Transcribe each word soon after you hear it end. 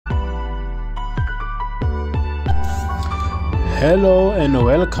Hello and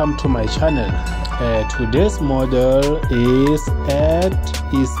welcome to my channel. Today's model is at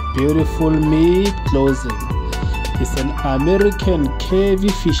Itsbootyfulmeclothing. It's an American curvy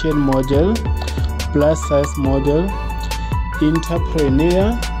fashion model, plus size model,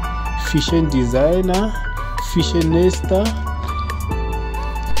 entrepreneur, fashion designer, fashionista,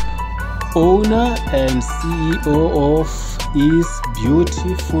 owner and CEO of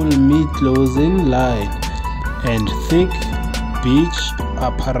Itsbootyfulmeclothing line and thick beach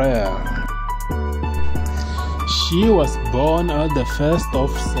apparel. She was born on the 1st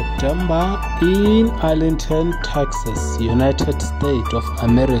of September in Arlington, Texas, United States of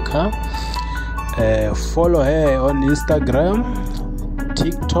America. Follow her on Instagram,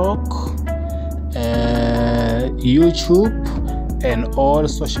 TikTok, YouTube, and all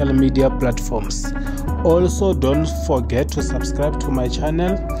social media platforms. Also, don't forget to subscribe to my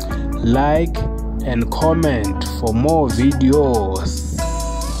channel, like and comment for more videos.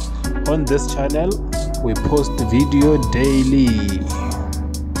 On this channel we post video daily.